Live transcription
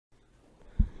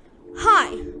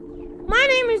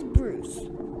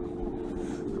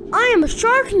I am a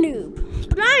shark noob,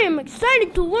 but I am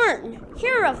excited to learn.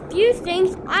 Here are a few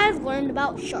things I've learned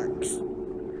about sharks.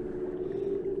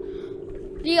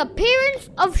 The appearance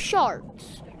of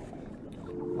sharks.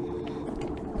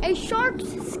 A shark's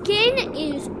skin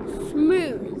is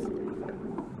smooth.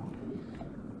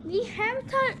 The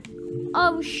habitat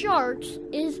of sharks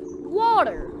is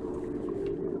water.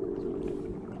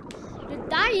 The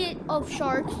diet of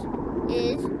sharks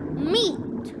is meat.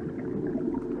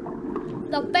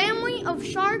 The family of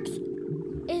sharks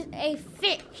is a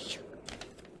fish.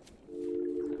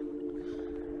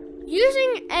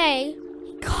 Using a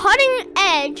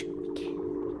cutting-edge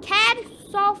CAD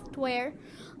software,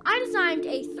 I designed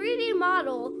a 3D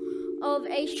model of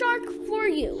a shark for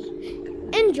you.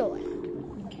 Enjoy.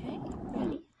 Okay,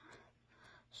 ready?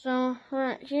 So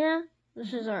right here,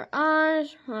 this is our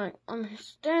eyes. Right, I'm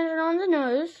standing on the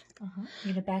nose.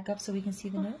 You gonna back up so we can see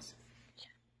the nose?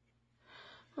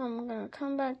 I'm gonna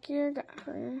come back here,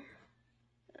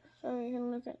 so we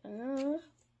can look at the nose.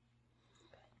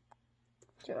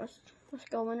 Let's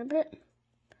go in a bit.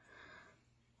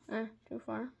 Too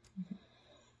far.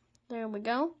 There we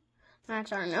go.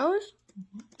 That's our nose.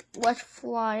 Let's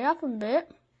fly up a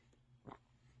bit.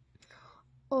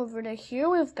 Over to here,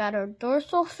 we've got our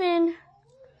dorsal fin,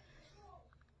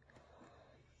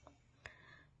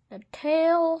 the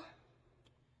tail,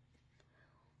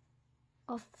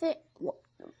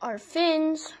 our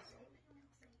fins,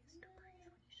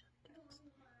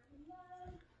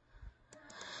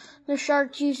 the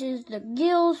shark uses the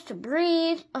gills to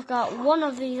breathe. I've got one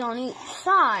of these on each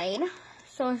side,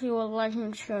 so if you would like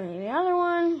me to show you the other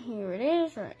one, here it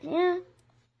is, right here.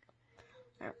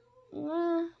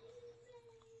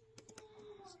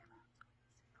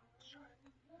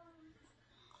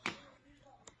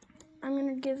 I'm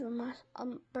going to give him a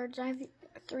bird's eye view,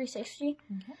 360.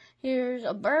 Okay. Here's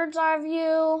a bird's eye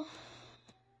view.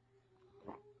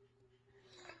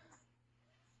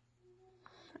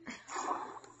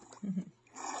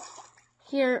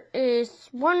 Here is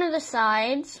one of the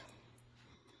sides,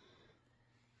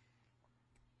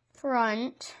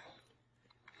 front,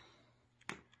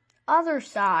 other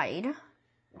side,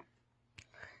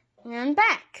 and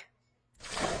back.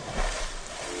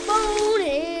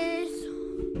 Bonus!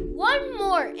 One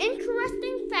more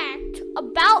interesting fact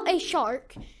about a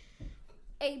shark.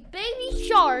 A baby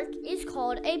shark is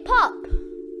called a pup.